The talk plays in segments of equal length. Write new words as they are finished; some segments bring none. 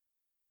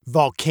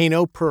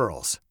Volcano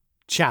Pearls,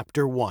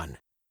 Chapter 1.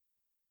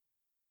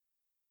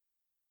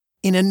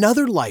 In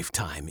another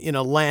lifetime, in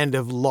a land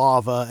of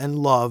lava and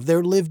love,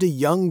 there lived a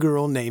young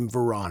girl named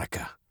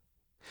Veronica.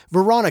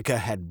 Veronica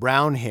had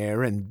brown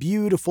hair and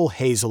beautiful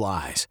hazel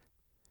eyes.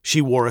 She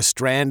wore a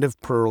strand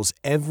of pearls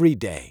every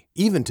day,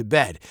 even to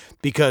bed,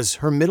 because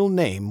her middle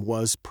name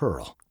was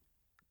Pearl.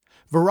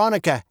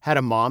 Veronica had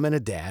a mom and a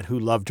dad who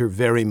loved her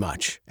very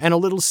much, and a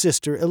little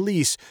sister,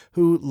 Elise,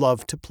 who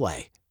loved to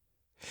play.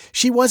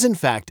 She was, in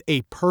fact,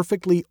 a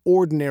perfectly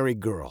ordinary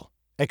girl,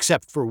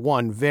 except for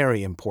one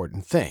very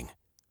important thing.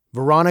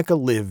 Veronica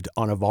lived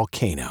on a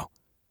volcano.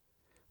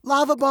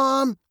 "Lava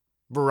bomb!"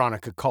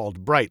 Veronica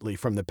called brightly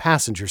from the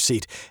passenger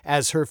seat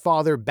as her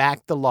father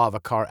backed the lava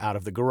car out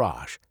of the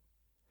garage.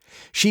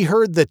 She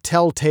heard the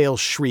telltale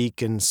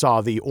shriek and saw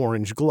the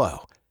orange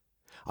glow.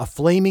 A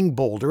flaming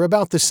boulder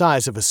about the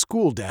size of a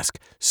school desk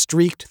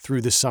streaked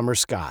through the summer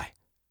sky.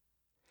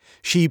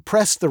 She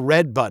pressed the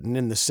red button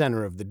in the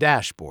center of the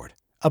dashboard,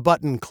 a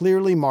button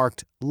clearly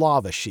marked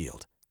Lava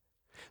Shield.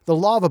 The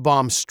lava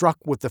bomb struck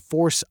with the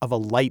force of a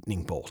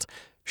lightning bolt.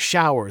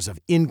 Showers of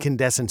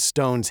incandescent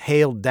stones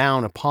hailed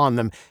down upon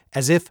them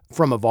as if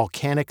from a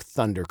volcanic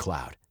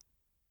thundercloud.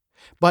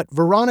 But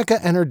Veronica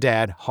and her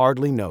dad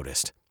hardly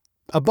noticed.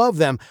 Above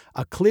them,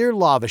 a clear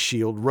lava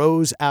shield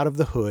rose out of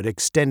the hood,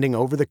 extending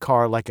over the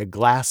car like a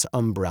glass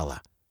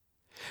umbrella.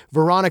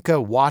 Veronica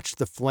watched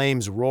the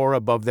flames roar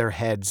above their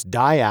heads,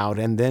 die out,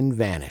 and then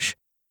vanish.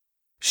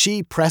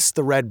 She pressed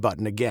the red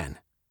button again.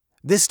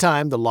 This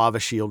time the lava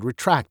shield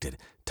retracted,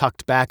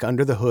 tucked back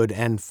under the hood,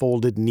 and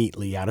folded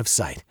neatly out of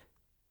sight.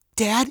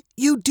 "Dad,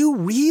 you do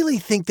really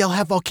think they'll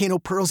have volcano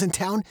pearls in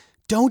town,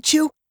 don't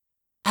you?"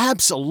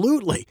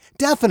 "Absolutely,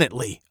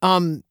 definitely,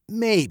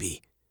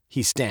 maybe,"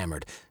 he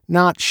stammered,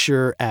 not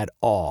sure at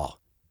all.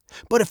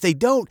 "But if they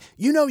don't,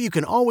 you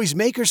can always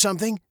make her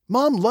something.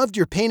 Mom loved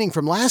your painting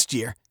from last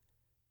year."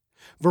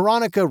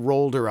 Veronica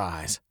rolled her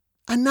eyes.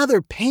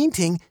 "Another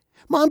painting?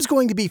 Mom's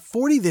going to be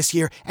 40 this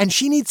year, and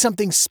she needs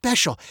something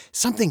special,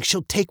 something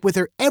she'll take with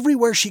her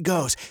everywhere she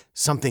goes,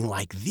 something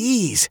like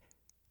these."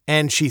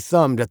 And she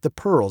thumbed at the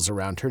pearls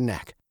around her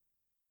neck.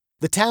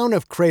 The town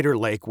of Crater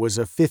Lake was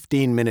a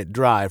 15-minute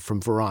drive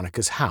from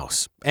Veronica's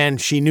house, and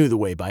she knew the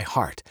way by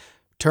heart.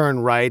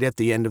 Turn right at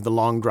the end of the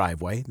long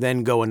driveway,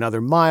 then go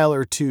another mile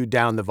or two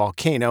down the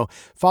volcano,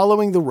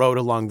 following the road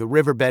along the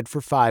riverbed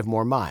for 5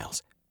 more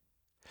miles.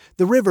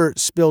 The river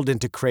spilled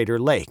into Crater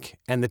Lake,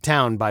 and the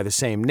town by the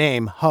same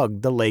name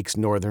hugged the lake's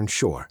northern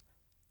shore.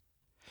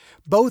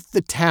 Both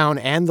the town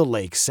and the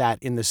lake sat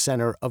in the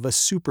center of a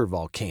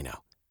supervolcano.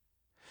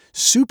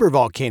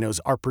 Supervolcanoes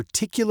are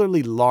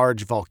particularly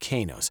large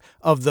volcanoes,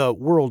 of the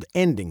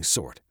world-ending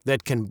sort,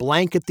 that can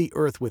blanket the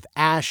earth with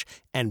ash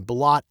and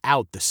blot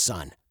out the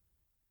sun.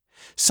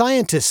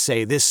 Scientists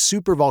say this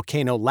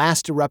supervolcano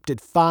last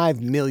erupted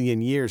 5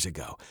 million years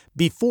ago,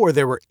 before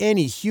there were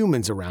any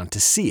humans around to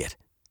see it.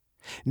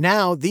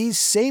 Now, these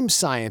same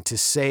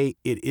scientists say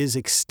it is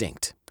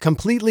extinct,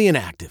 completely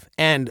inactive,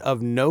 and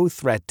of no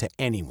threat to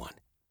anyone.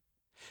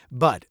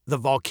 But the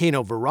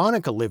volcano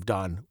Veronica lived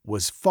on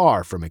was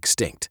far from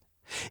extinct.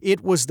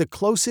 It was the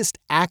closest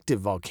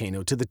active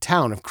volcano to the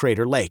town of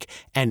Crater Lake,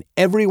 and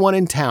everyone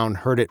in town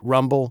heard it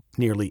rumble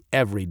nearly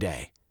every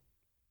day.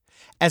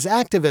 As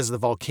active as the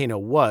volcano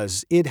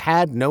was, it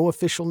had no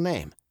official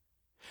name.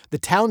 The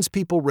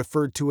townspeople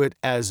referred to it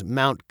as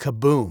Mount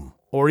Kaboom,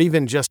 or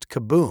even just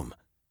Kaboom.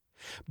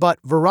 But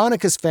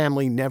Veronica's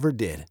family never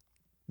did.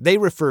 They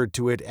referred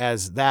to it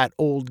as that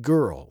old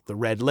girl, the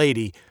Red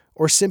Lady,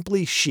 or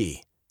simply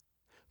she.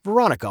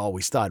 Veronica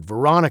always thought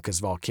Veronica's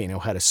volcano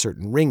had a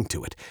certain ring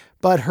to it,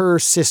 but her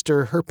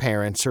sister, her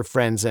parents, her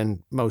friends,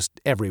 and most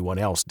everyone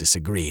else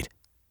disagreed.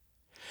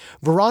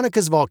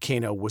 Veronica's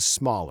volcano was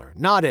smaller,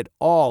 not at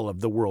all of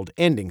the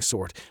world-ending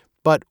sort,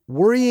 but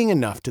worrying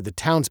enough to the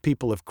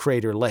townspeople of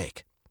Crater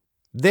Lake.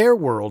 Their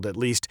world, at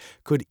least,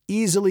 could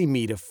easily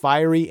meet a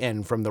fiery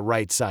end from the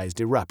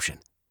right-sized eruption.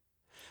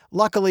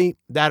 Luckily,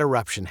 that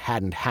eruption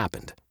hadn't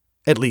happened,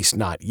 at least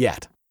not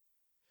yet.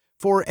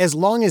 For as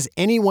long as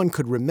anyone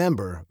could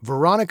remember,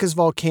 Veronica's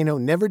volcano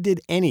never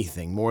did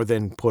anything more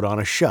than put on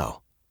a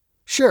show.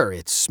 Sure,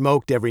 it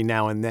smoked every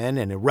now and then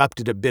and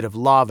erupted a bit of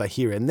lava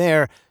here and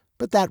there,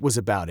 but that was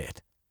about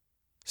it.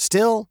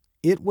 Still,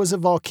 it was a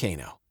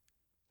volcano.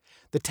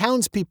 The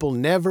townspeople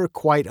never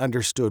quite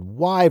understood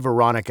why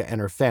Veronica and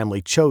her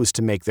family chose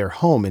to make their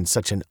home in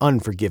such an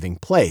unforgiving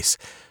place,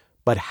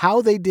 but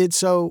how they did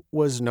so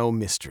was no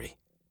mystery.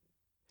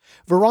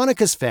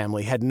 Veronica's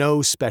family had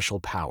no special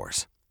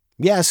powers.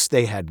 Yes,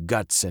 they had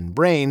guts and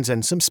brains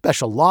and some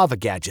special lava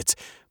gadgets,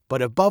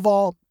 but above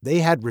all, they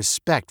had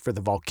respect for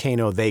the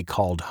volcano they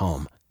called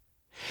home.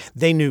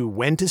 They knew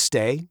when to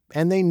stay,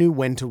 and they knew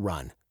when to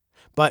run.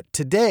 But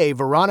today,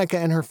 Veronica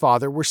and her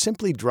father were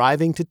simply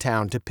driving to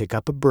town to pick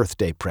up a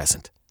birthday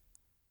present.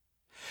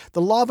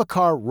 The lava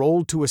car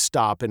rolled to a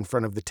stop in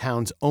front of the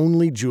town's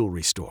only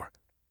jewelry store.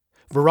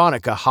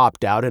 Veronica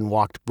hopped out and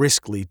walked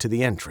briskly to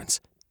the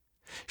entrance.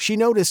 She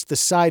noticed the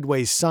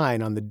sideways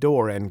sign on the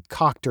door and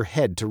cocked her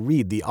head to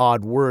read the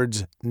odd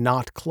words,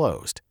 "Not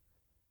closed."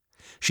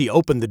 She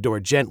opened the door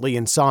gently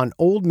and saw an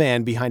old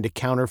man behind a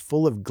counter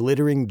full of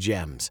glittering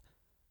gems.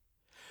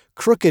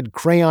 Crooked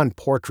crayon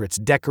portraits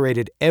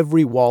decorated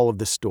every wall of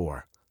the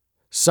store.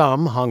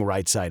 Some hung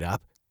right side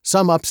up,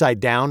 some upside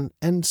down,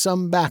 and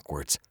some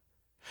backwards.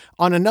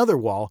 On another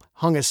wall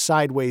hung a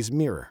sideways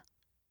mirror.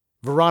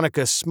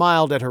 Veronica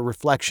smiled at her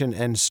reflection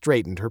and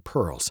straightened her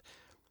pearls.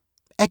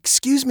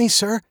 "Excuse me,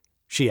 sir,"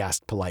 she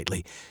asked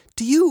politely.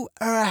 "Do you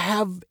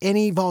have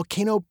any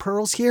volcano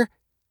pearls here?"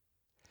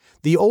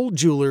 The old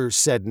jeweler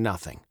said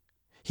nothing.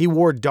 He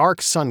wore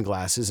dark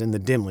sunglasses in the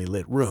dimly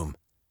lit room.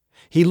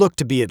 He looked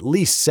to be at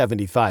least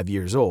 75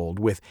 years old,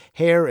 with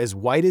hair as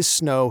white as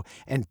snow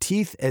and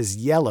teeth as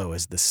yellow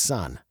as the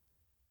sun.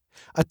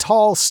 A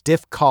tall,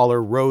 stiff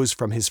collar rose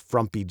from his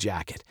frumpy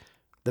jacket.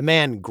 The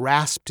man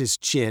grasped his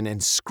chin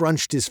and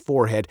scrunched his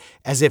forehead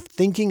as if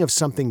thinking of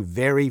something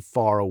very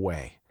far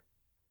away.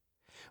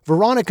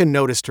 Veronica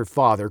noticed her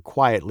father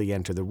quietly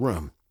enter the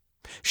room.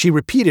 She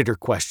repeated her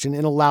question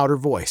in a louder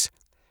voice.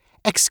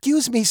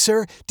 "Excuse me,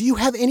 sir, do you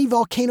have any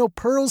volcano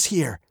pearls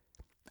here?"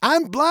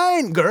 "I'm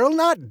blind, girl,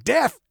 not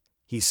deaf,"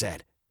 he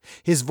said,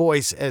 his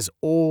voice as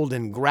old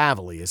and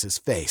gravelly as his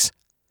face.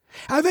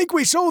 "I think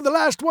we sold the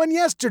last one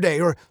yesterday,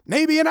 or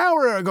maybe an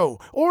hour ago,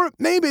 or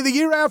maybe the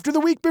year after the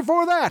week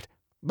before that.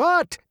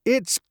 But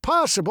it's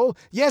possible,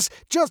 yes,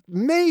 just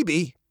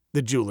maybe,"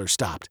 the jeweler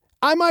stopped.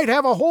 "I might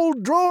have a whole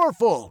drawer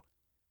full."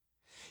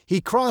 He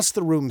crossed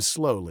the room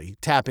slowly,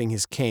 tapping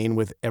his cane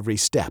with every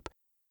step.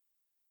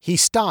 He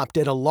stopped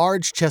at a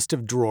large chest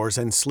of drawers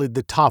and slid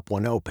the top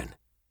one open.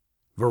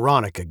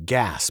 Veronica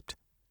gasped.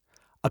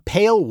 A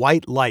pale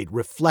white light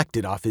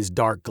reflected off his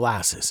dark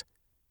glasses.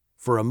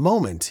 For a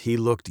moment he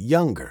looked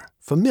younger,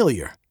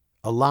 familiar,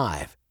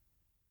 alive.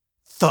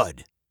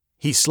 Thud!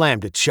 He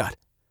slammed it shut.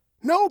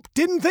 "Nope,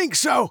 didn't think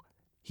so,"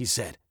 he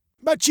said.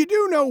 "But you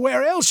do know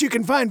where else you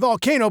can find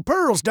volcano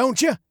pearls,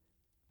 don't you?"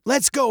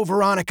 "Let's go,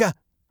 Veronica,"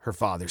 her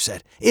father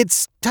said.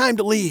 "It's time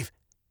to leave."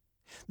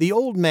 The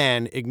old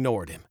man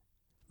ignored him.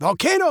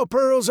 "Volcano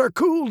pearls are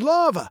cooled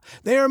lava.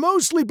 They are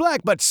mostly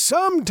black, but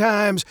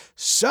sometimes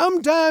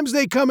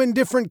they come in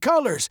different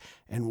colors,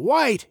 and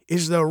white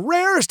is the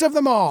rarest of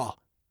them all."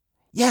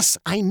 "Yes,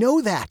 I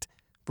know that,"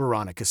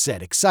 Veronica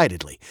said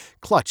excitedly,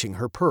 clutching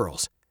her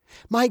pearls.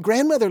 "My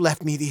grandmother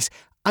left me these.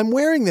 I'm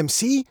wearing them,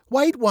 see?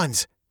 White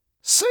ones."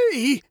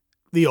 "See?"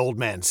 the old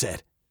man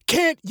said.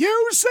 "Can't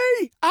you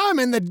see? I'm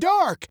in the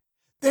dark.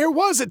 There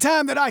was a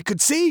time that I could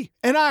see,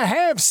 and I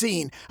have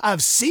seen.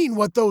 I've seen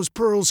what those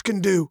pearls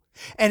can do.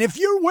 And if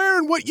you're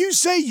wearing what you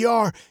say you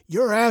are,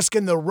 you're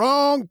asking the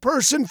wrong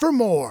person for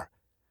more."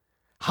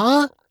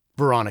 "Huh?"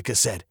 Veronica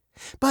said.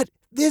 "But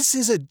this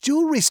is a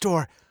jewelry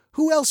store.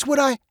 Who else would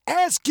I—"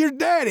 "Ask your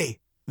daddy,"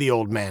 the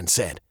old man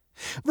said.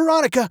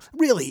 "Veronica,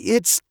 really,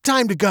 it's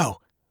time to go,"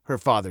 her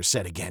father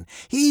said again.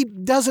 "He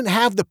doesn't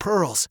have the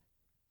pearls."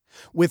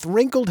 With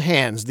wrinkled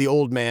hands, the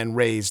old man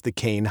raised the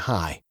cane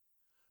high.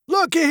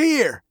 "Looky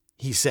here,"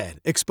 he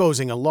said,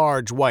 exposing a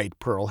large white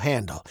pearl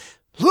handle.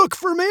 "Look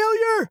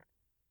familiar?"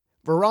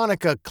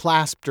 Veronica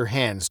clasped her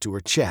hands to her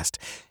chest.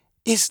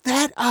 "Is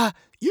that a—"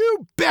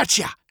 "You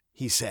betcha,"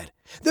 he said.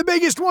 "The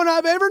biggest one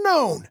I've ever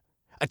known.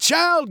 A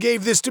child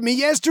gave this to me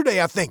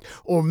yesterday, I think,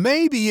 or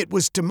maybe it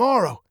was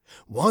tomorrow.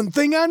 One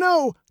thing I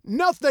know,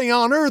 nothing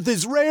on earth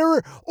is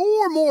rarer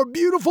or more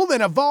beautiful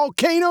than a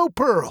volcano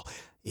pearl.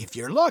 If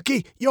you're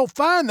lucky, you'll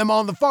find them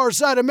on the far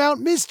side of Mount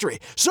Mystery,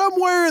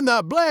 somewhere in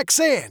the Black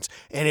Sands.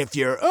 And if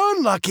you're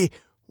unlucky,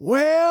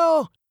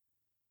 well—"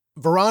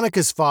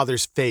 Veronica's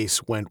father's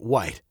face went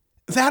white.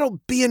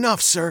 "That'll be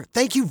enough, sir.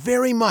 Thank you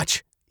very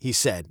much," he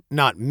said,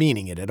 not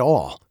meaning it at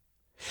all.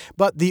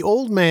 But the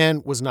old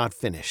man was not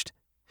finished.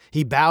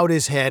 He bowed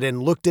his head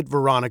and looked at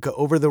Veronica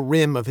over the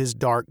rim of his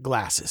dark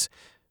glasses.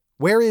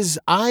 Where his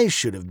eyes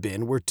should have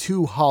been were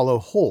two hollow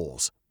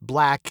holes,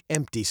 black,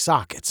 empty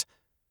sockets.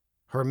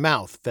 Her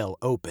mouth fell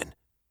open.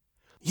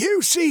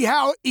 "You see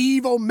how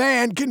evil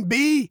man can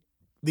be?"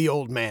 the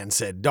old man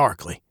said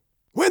darkly.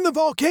 "When the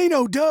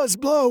volcano does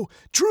blow,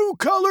 true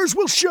colors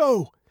will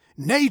show.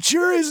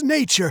 Nature is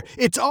nature.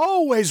 It's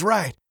always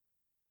right.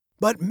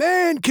 But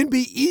man can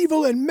be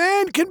evil and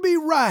man can be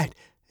right.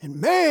 And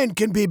man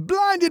can be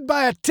blinded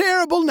by a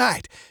terrible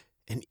night.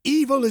 And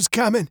evil is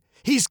coming.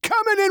 He's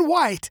coming in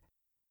white."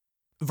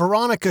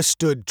 Veronica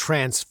stood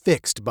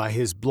transfixed by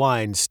his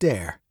blind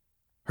stare.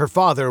 Her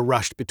father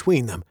rushed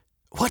between them.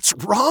 "What's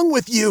wrong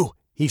with you?"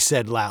 he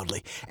said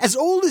loudly. "As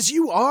old as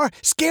you are,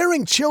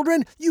 scaring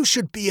children, you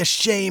should be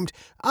ashamed.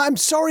 I'm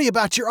sorry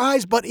about your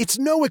eyes, but it's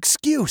no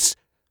excuse."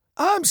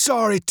 "I'm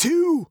sorry,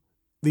 too,"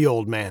 the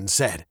old man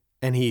said,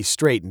 and he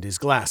straightened his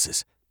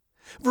glasses.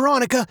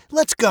 "Veronica,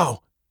 let's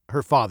go,"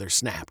 her father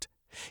snapped.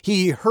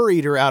 He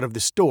hurried her out of the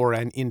store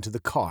and into the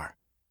car.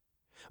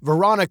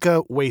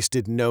 Veronica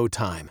wasted no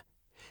time.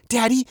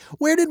 "Daddy,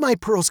 where did my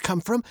pearls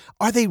come from?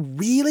 Are they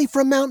really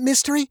from Mount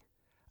Mystery?"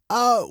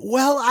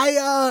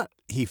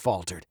 He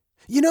faltered.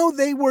 "You know,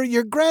 they were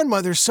your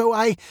grandmother's, so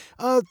I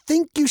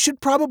think you should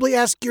probably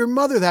ask your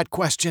mother that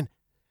question."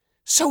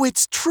 "So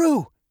it's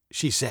true,"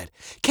 she said.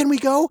 "Can we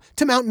go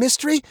to Mount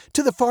Mystery,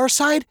 to the far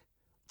side?"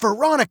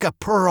 "Veronica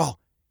Pearl,"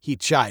 he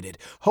chided,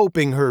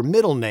 hoping her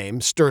middle name,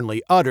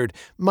 sternly uttered,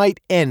 might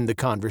end the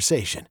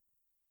conversation.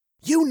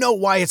 "You know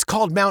why it's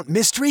called Mount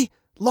Mystery?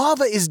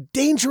 Lava is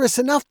dangerous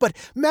enough, but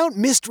Mount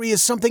Mystery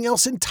is something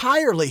else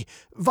entirely.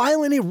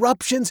 Violent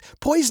eruptions,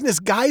 poisonous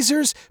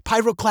geysers,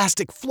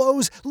 pyroclastic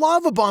flows,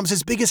 lava bombs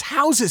as big as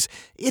houses.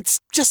 It's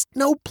just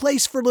no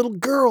place for little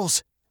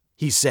girls,"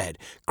 he said,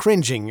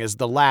 cringing as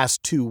the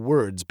last two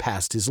words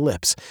passed his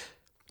lips.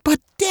 "But,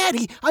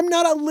 Daddy, I'm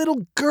not a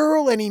little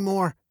girl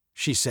anymore,"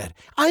 she said.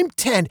 "I'm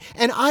 10,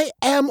 and I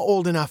am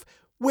old enough.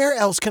 Where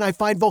else can I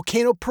find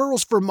volcano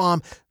pearls for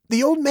Mom?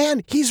 The old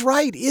man, he's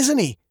right, isn't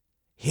he?"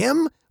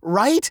 "Him?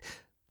 Right?"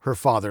 her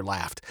father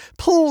laughed.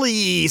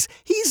 "Please,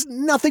 he's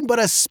nothing but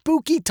a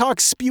spooky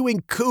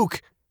talk-spewing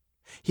kook."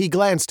 He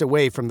glanced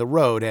away from the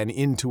road and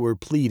into her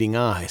pleading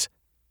eyes.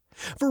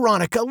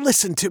 "Veronica,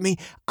 listen to me.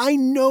 I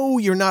know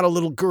you're not a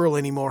little girl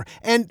anymore,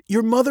 and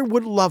your mother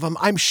would love him,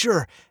 I'm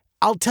sure.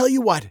 I'll tell you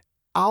what,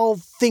 I'll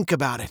think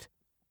about it."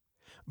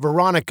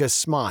 Veronica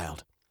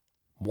smiled.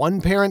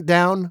 One parent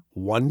down,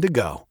 one to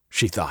go,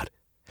 she thought.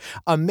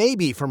 A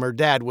maybe from her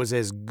dad was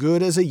as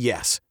good as a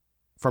yes.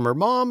 From her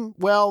mom,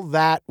 well,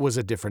 that was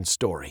a different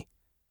story.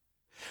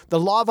 The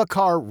lava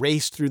car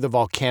raced through the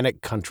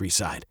volcanic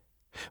countryside.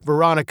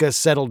 Veronica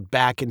settled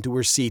back into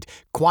her seat,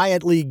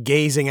 quietly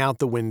gazing out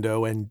the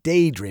window and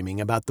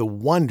daydreaming about the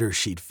wonder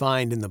she'd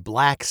find in the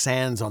black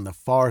sands on the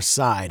far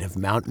side of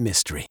Mount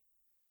Mystery.